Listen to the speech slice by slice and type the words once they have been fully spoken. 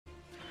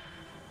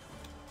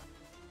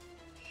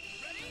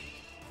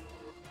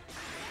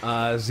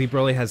Z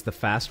Broly has the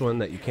fast one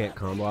that you can't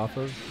combo off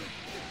of.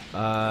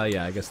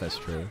 Yeah, I guess that's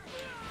true.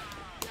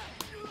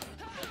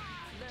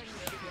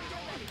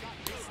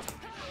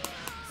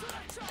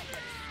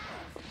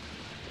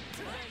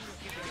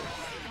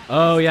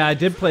 Oh yeah, I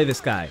did play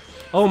this guy.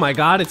 Oh my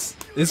god, this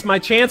is my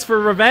chance for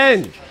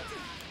revenge.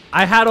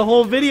 I had a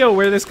whole video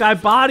where this guy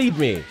bodied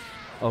me.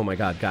 Oh my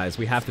god, guys,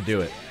 we have to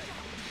do it.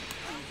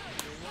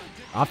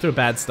 Off to a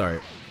bad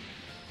start.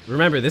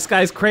 Remember, this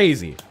guy's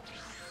crazy.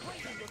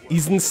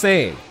 He's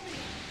insane.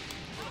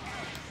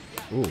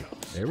 Ooh,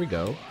 there we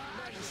go.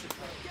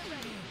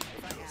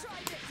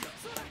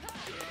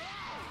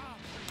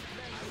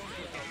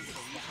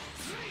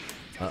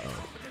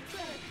 Uh-oh.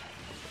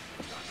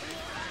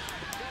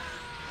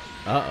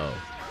 Uh-oh.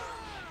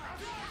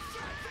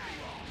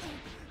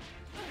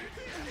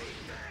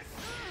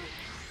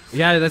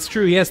 Yeah, that's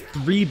true. He has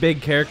 3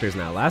 big characters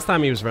now. Last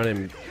time he was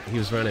running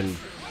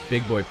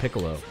Big Boy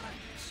Piccolo.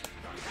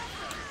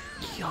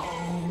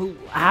 Yo,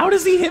 how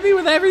does he hit me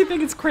with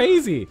everything? It's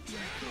crazy.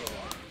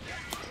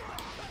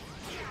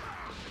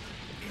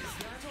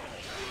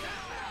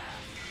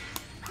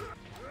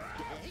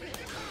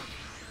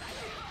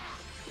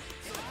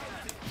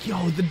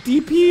 Yo, the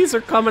DPs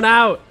are coming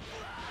out.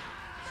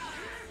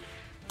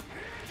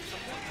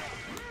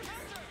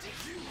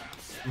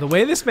 The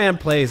way this man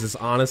plays is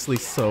honestly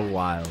so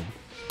wild.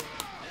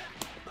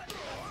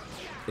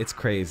 It's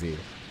crazy.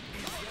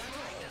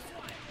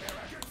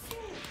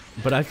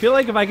 But I feel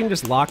like if I can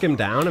just lock him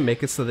down and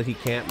make it so that he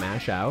can't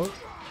mash out,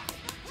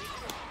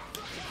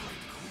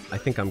 I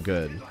think I'm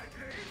good.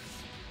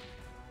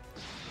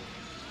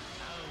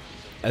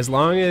 As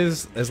long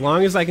as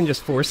I can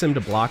just force him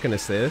to block an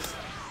assist,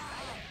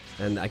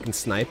 and I can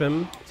snipe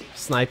him,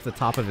 snipe the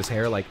top of his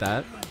hair like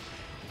that.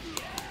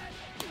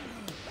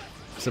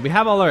 So we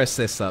have all our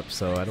assists up,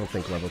 so I don't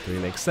think level 3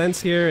 makes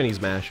sense here, and he's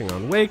mashing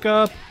on Wake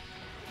Up.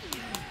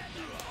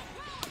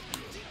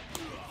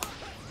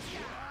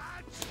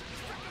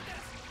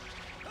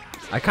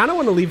 I kind of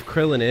want to leave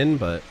Krillin in,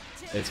 but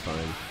it's fine.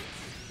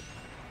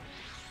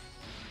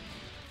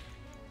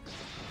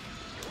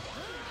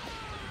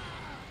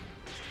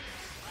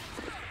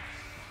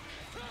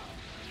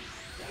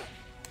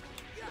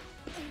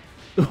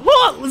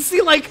 Let's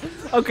see, like,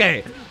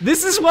 okay,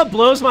 this is what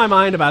blows my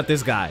mind about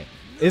this guy.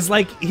 Is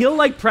like, he'll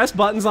like press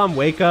buttons on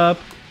Wake Up,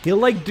 he'll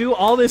like do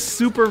all this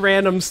super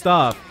random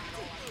stuff,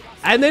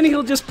 and then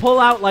he'll just pull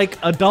out like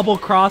a double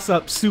cross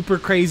up super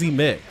crazy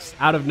mix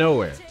out of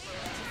nowhere.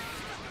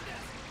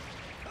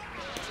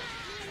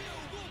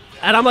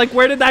 And I'm like,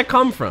 where did that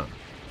come from?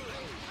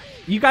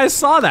 You guys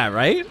saw that,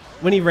 right?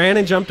 When he ran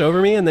and jumped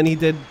over me and then he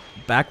did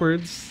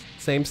backwards,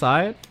 same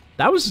side?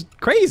 That was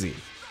crazy.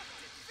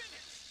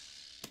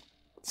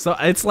 So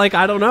it's like,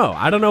 I don't know.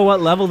 I don't know what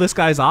level this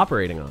guy's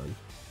operating on.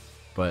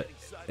 But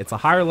it's a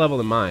higher level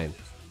than mine.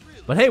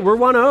 But hey, we're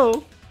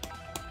 1-0.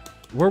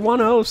 We're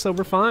 1-0, so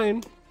we're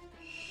fine.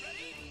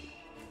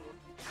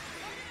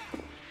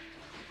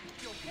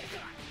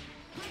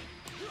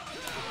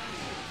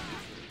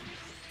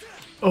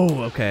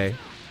 Oh, okay.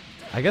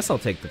 I guess I'll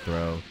take the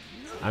throw.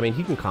 I mean,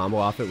 he can combo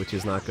off it, which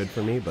is not good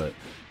for me, but...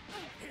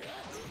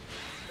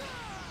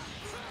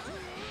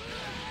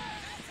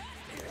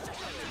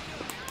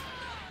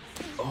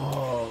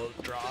 Oh,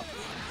 drop.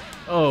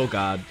 Oh,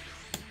 God.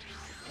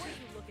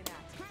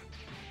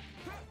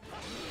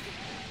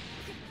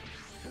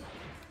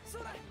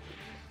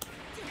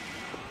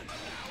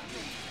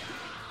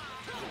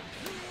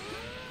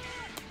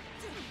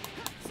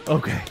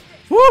 Okay.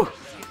 Woo!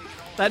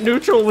 That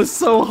neutral was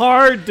so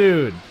hard,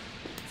 dude.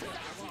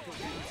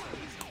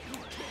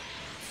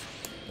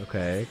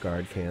 Okay,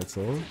 guard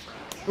cancel.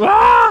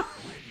 Ah!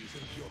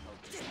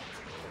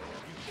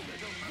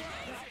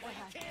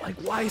 Like,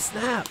 why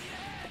snap?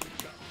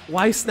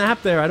 Why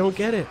snap there? I don't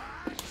get it.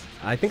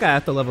 I think I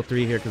have to level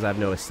 3 here because I have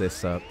no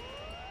assists up.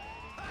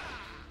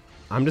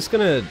 I'm just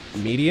gonna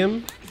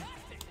medium.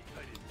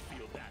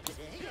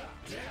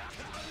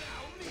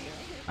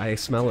 I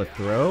smell a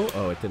throw.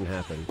 Oh, it didn't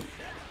happen.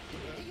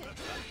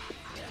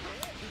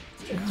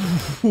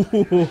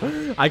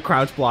 I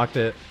crouch blocked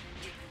it.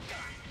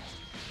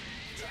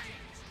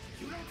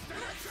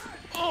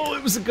 Oh,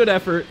 it was a good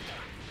effort.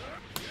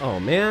 Oh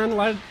man,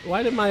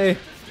 why did my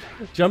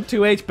jump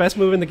 2H best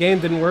move in the game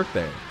didn't work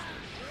there?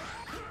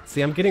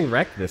 See, I'm getting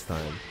wrecked this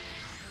time.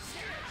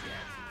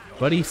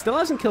 But he still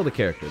hasn't killed a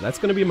character. That's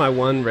going to be my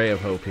one ray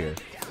of hope here.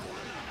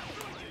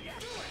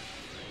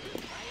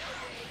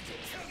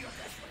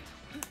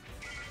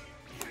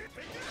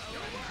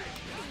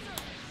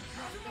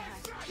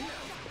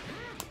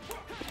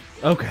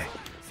 Okay.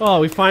 Oh,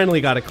 we finally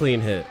got a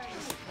clean hit.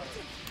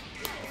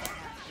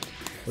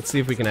 Let's see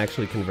if we can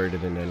actually convert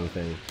it into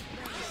anything.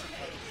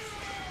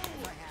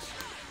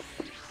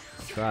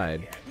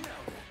 Tried.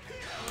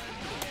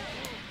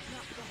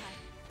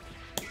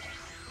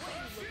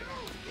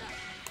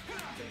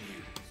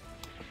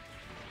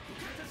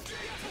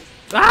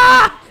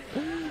 Ah!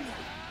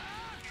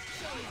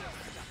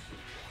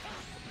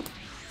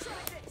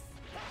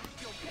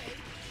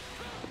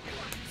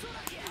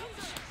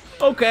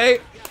 Okay,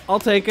 I'll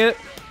take it.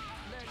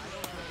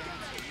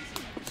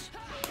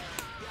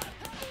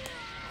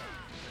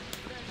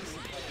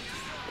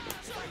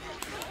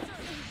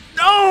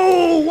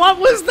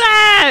 was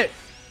that?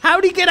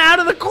 How'd he get out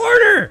of the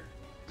corner?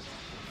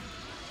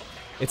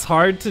 It's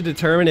hard to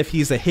determine if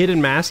he's a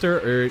hidden master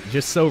or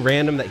just so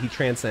random that he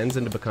transcends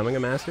into becoming a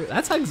master.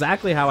 That's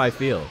exactly how I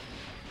feel.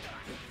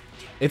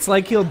 It's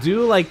like he'll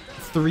do like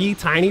 3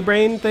 tiny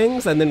brain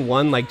things and then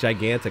 1 like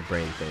gigantic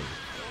brain thing.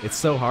 It's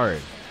so hard.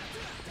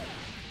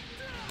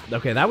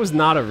 Okay, that was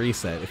not a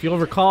reset. If you'll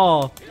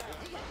recall,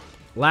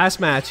 last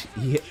match,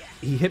 he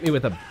hit me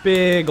with a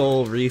big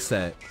old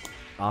reset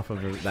off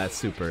of that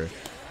super.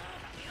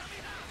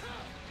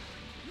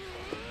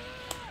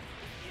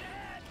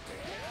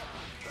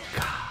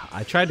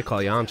 I tried to call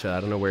Yamcha.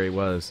 I don't know where he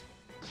was.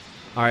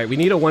 All right, we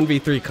need a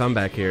 1v3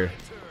 comeback here.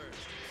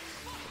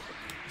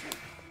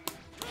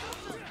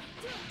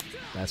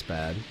 That's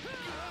bad.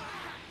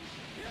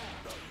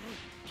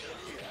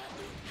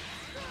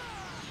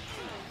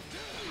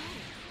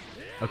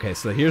 Okay,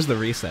 so here's the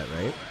reset,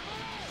 right?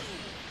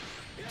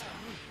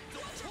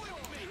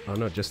 Oh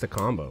no, just a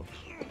combo.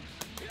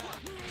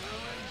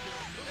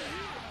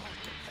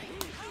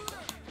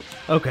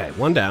 Okay,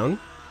 1 down.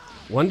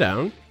 1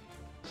 down.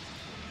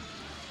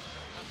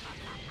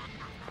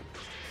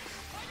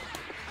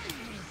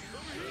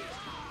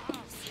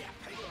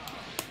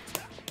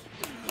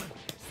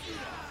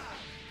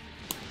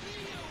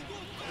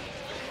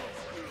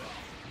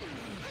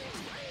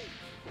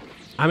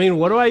 I mean,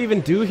 what do I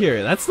even do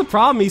here? That's the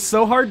problem. He's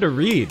so hard to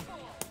read.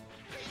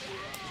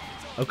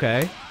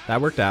 Okay, that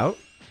worked out.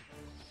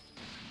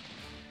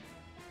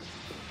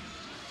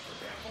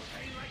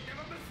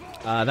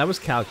 That was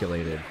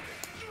calculated.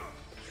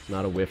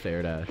 Not a whiff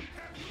air dash.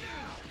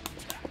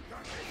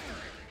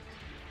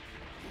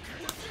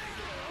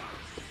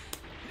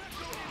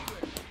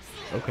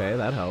 Okay,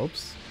 that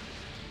helps.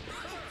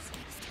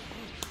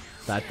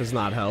 That does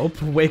not help.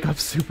 Wake up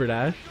super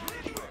dash.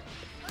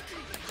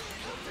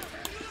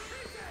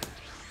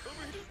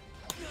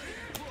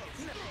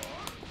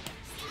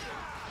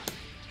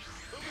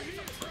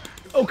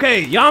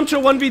 Okay,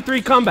 Yamcha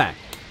 1v3 comeback.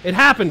 It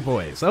happened,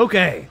 boys.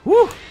 Okay.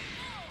 Woo.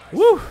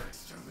 Woo.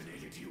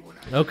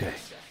 Okay.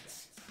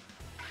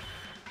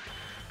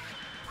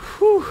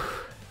 Whew.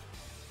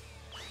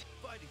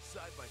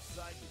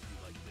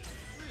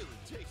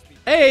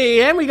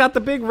 Hey, and we got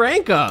the big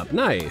rank up.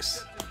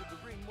 Nice.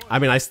 I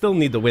mean, I still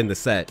need to win the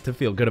set to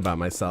feel good about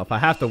myself. I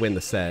have to win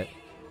the set.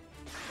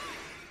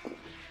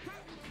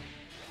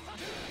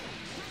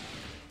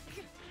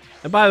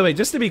 And by the way,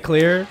 just to be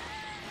clear,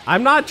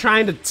 I'm not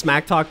trying to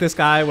smack talk this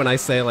guy when I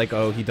say like,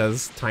 oh, he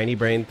does tiny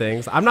brain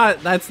things.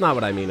 That's not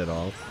what I mean at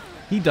all.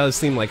 He does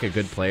seem like a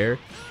good player,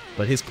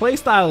 but his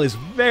playstyle is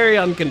very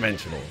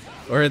unconventional.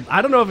 Or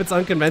I don't know if it's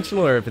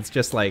unconventional or if it's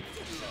just like,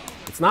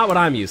 it's not what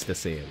I'm used to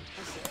seeing,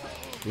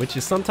 which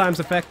is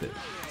sometimes effective.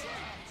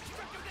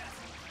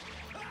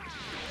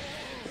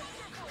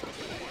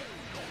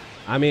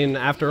 I mean,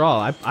 after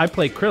all, I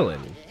play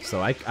Krillin,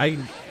 so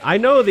I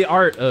know the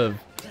art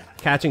of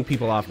catching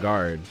people off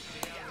guard.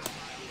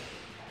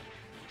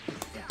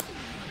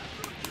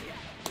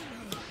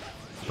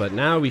 But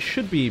now we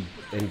should be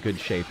in good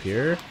shape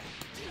here,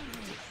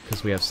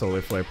 because we have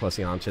Solar Flare plus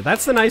Yamcha.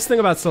 That's the nice thing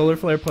about Solar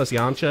Flare plus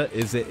Yamcha,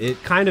 is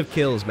it kind of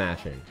kills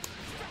mashing.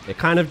 It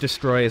kind of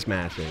destroys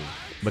mashing,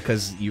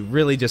 because you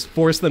really just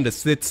force them to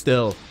sit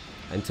still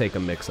and take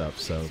a mix-up,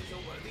 so...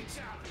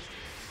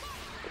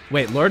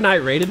 Wait, Lord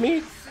Knight raided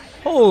me?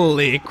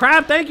 Holy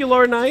crap, thank you,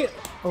 Lord Knight!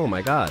 Oh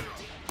my god.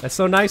 That's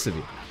so nice of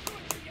you.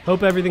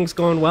 Hope everything's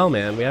going well,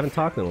 man. We haven't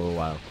talked in a little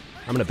while.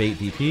 I'm gonna bait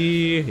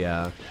DP,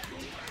 yeah.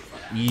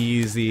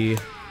 Easy.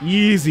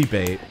 Easy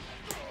bait.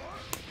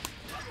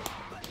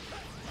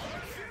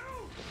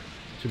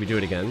 Should we do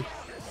it again?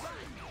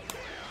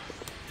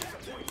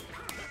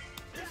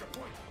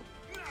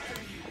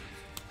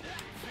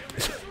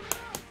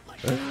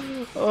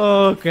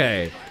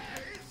 Okay.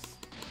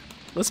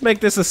 Let's make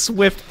this a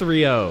swift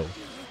 3-0.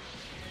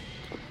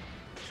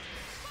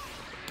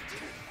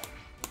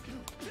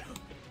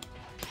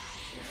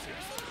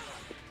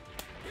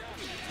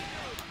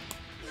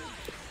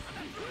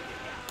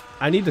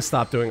 I need to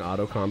stop doing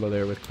auto combo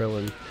there with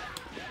Krillin.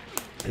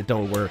 It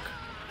don't work.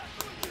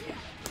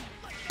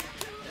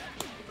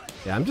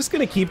 Yeah, I'm just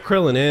gonna keep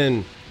Krillin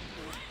in.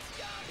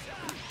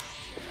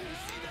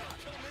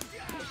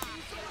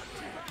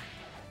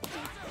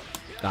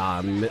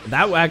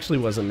 That actually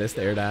was a missed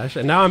air dash,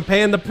 and now I'm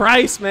paying the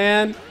price,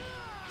 man.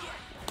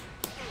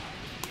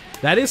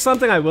 That is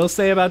something I will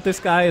say about this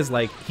guy, is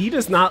like, he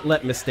does not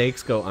let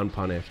mistakes go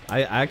unpunished.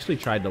 I actually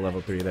tried to level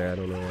 3 there. I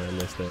don't know why I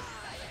missed it.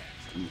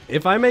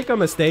 If I make a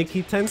mistake,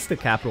 he tends to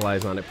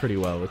capitalize on it pretty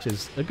well, which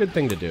is a good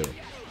thing to do.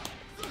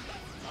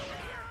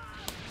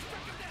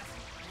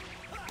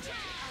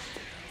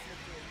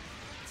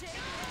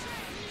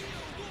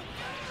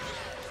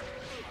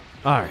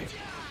 Alright.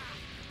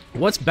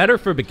 What's better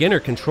for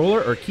beginner,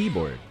 controller or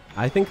keyboard?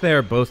 I think they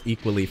are both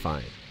equally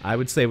fine. I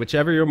would say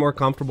whichever you're more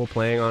comfortable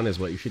playing on is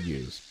what you should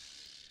use.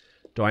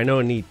 Do I know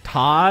any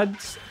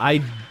Todds?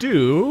 I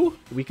do.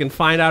 We can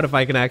find out if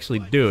I can actually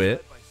do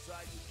it.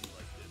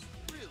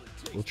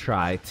 We'll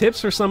try. Tips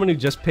for someone who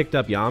just picked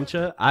up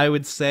Yamcha? I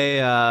would say,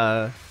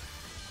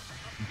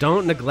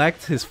 Don't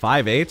neglect his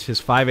 5H.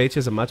 His 5H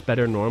is a much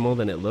better normal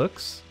than it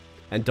looks.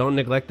 And don't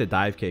neglect the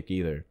dive kick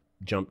either.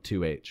 Jump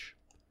 2H.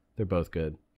 They're both good.